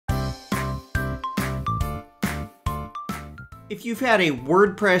If you've had a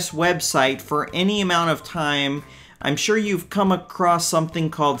WordPress website for any amount of time, I'm sure you've come across something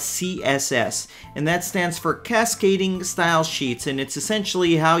called CSS, and that stands for Cascading Style Sheets, and it's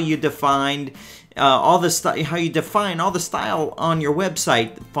essentially how you define all the style on your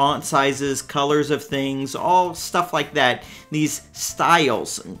website, font sizes, colors of things, all stuff like that. These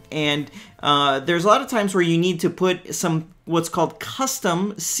styles, and there's a lot of times where you need to put some what's called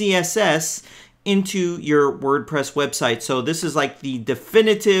custom CSS into your WordPress website. So this is like the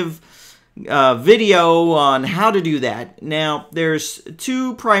definitive video on how to do that. Now, there's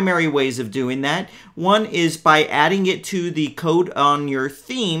two primary ways of doing that. One is by adding it to the code on your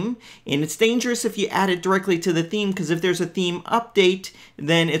theme, and it's dangerous if you add it directly to the theme, because if there's a theme update,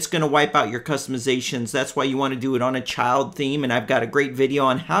 then it's going to wipe out your customizations. That's why you want to do it on a child theme, and I've got a great video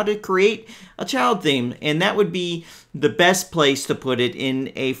on how to create a child theme, and that would be the best place to put it,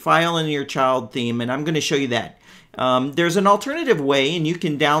 in a file in your child theme, and I'm going to show you that. There's an alternative way, and you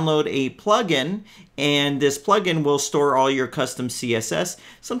can download a plugin, and this plugin will store all your custom CSS.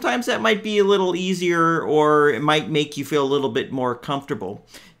 Sometimes that might be a little easier, or it might make you feel a little bit more comfortable.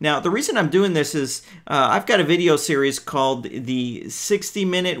 Now, the reason I'm doing this is I've got a video series called the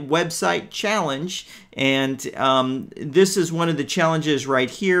 60-Minute Website Challenge, and this is one of the challenges right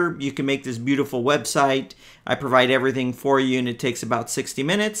here. You can make this beautiful website. I provide everything for you, and it takes about 60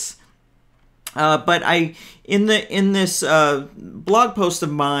 minutes. But in this blog post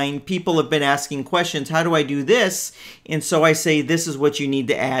of mine, people have been asking questions. How do I do this? And so I say this is what you need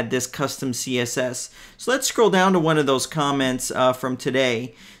to add, this custom CSS. So let's scroll down to one of those comments from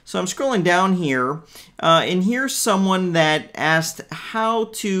today. So I'm scrolling down here, and here's someone that asked how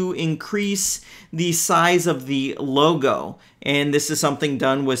to increase the size of the logo. And this is something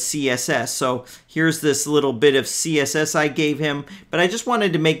done with CSS. So here's this little bit of CSS I gave him, but I just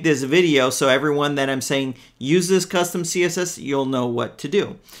wanted to make this video so everyone that I'm saying use this custom CSS, you'll know what to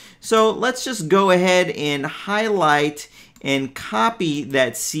do. So let's just go ahead and highlight and copy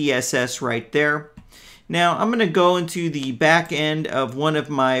that CSS right there. Now I'm going to go into the back end of one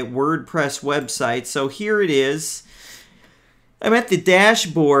of my WordPress websites. So here it is. I'm at the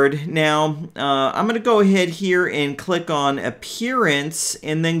dashboard. Now, I'm going to go ahead here and click on Appearance,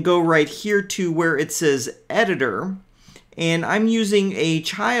 and then go right here to where it says Editor. And I'm using a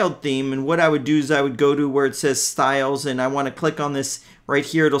child theme, and what I would do is I would go to where it says Styles, and I want to click on this right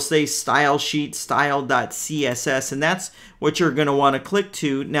here. It'll say Style Sheet, style.css, and that's what you're going to want to click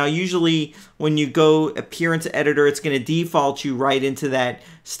to. Now, usually when you go Appearance Editor, it's going to default you right into that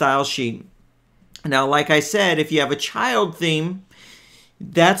style sheet. Now, like I said, if you have a child theme,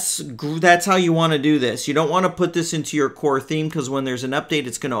 that's how you want to do this. You don't want to put this into your core theme, because when there's an update,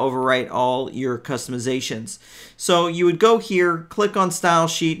 it's going to overwrite all your customizations. So you would go here, click on Style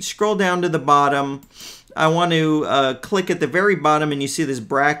Sheet, scroll down to the bottom. I want to click at the very bottom, and you see this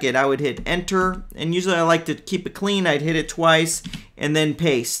bracket. I would hit Enter, and usually I like to keep it clean. I'd hit it twice, and then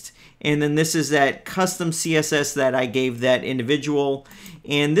Paste. And then this is that custom CSS that I gave that individual.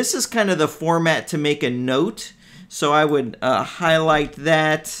 And this is kind of the format to make a note. So I would highlight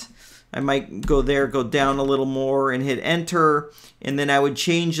that. I might go there, go down a little more, and hit Enter. And then I would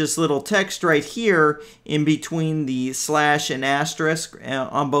change this little text right here in between the slash and asterisk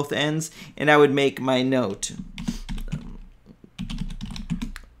on both ends. And I would make my note.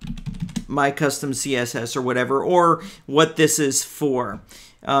 My custom CSS or whatever, or what this is for.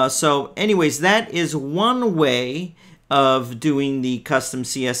 So anyways, that is one way of doing the custom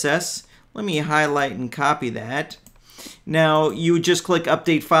CSS. Let me highlight and copy that. Now you would just click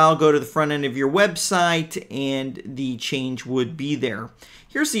Update File, go to the front end of your website, and the change would be there.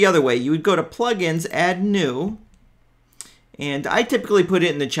 Here's the other way. You would go to Plugins, Add New, and I typically put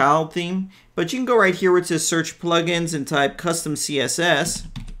it in the child theme, but you can go right here where it says Search Plugins and type Custom CSS.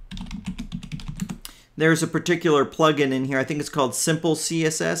 There's a particular plugin in here. I think it's called Simple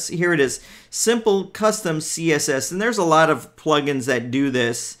CSS. Here it is, Simple Custom CSS. And there's a lot of plugins that do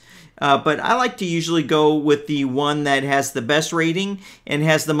this. But I like to usually go with the one that has the best rating and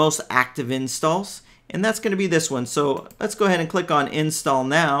has the most active installs. And that's going to be this one. So let's go ahead and click on Install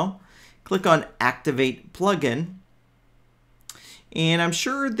Now. Click on Activate Plugin. And I'm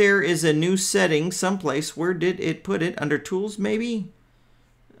sure there is a new setting someplace. Where did it put it? Under Tools, maybe?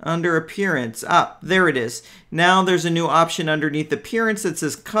 under appearance. There it is. Now there's a new option underneath appearance that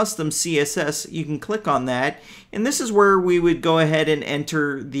says Custom CSS. You can click on that, and this is where we would go ahead and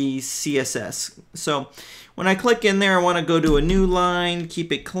enter the CSS. So when I click in there, I want to go to a new line,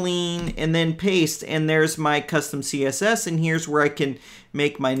 keep it clean, and then paste, and there's my custom CSS, and here's where I can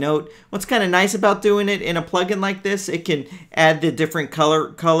make my note. What's kind of nice about doing it in a plugin like this, it can add the different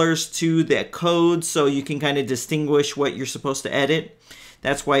colors to the code so you can kind of distinguish what you're supposed to edit.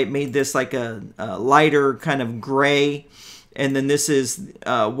 That's why it made this like a lighter kind of gray. And then this is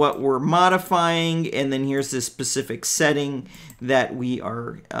what we're modifying, and then here's this specific setting that we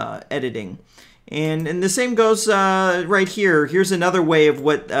are editing. And the same goes right here. Here's another way of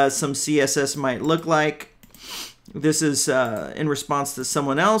what some CSS might look like. This is in response to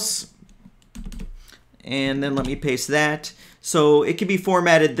someone else. And then let me paste that. So it can be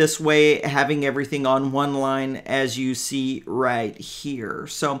formatted this way, having everything on one line as you see right here.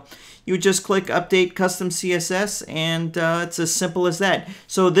 So you would just click Update Custom CSS, and it's as simple as that.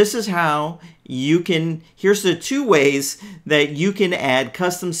 So this is how you can, here's the two ways that you can add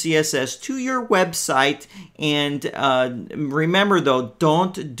custom CSS to your website. And remember though,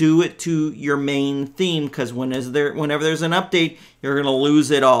 don't do it to your main theme, because whenever there's an update, you're going to lose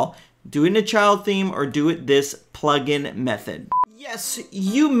it all. Do it in a child theme or do it this plugin method. Yes,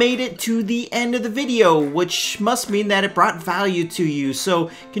 you made it to the end of the video, which must mean that it brought value to you. So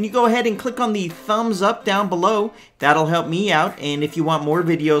can you go ahead and click on the thumbs up down below? That'll help me out. And if you want more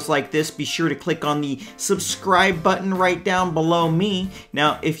videos like this, be sure to click on the subscribe button right down below me.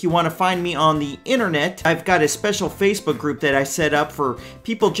 Now, if you want to find me on the internet, I've got a special Facebook group that I set up for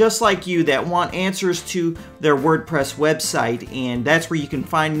people just like you that want answers to their WordPress website. And that's where you can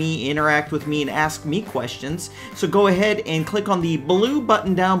find me, interact with me, and ask me questions. So go ahead and click on the blue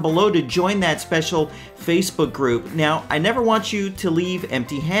button down below to join that special Facebook group. Now, I never want you to leave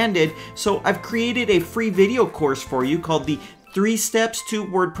empty-handed, so I've created a free video course for you called the 3 Steps to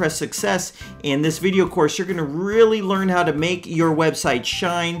WordPress Success. In this video course, you're going to really learn how to make your website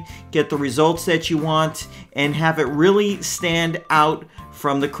shine, get the results that you want, and have it really stand out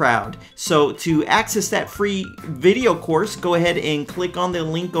from the crowd. So to access that free video course, go ahead and click on the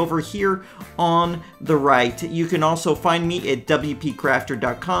link over here on the right. You can also find me at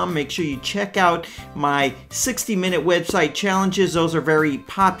WPCrafter.com. Make sure you check out my 60-minute website challenges. Those are very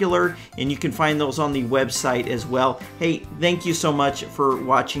popular, and you can find those on the website as well. Hey, thank you so much for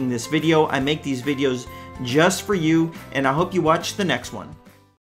watching this video. I make these videos just for you, and I hope you watch the next one.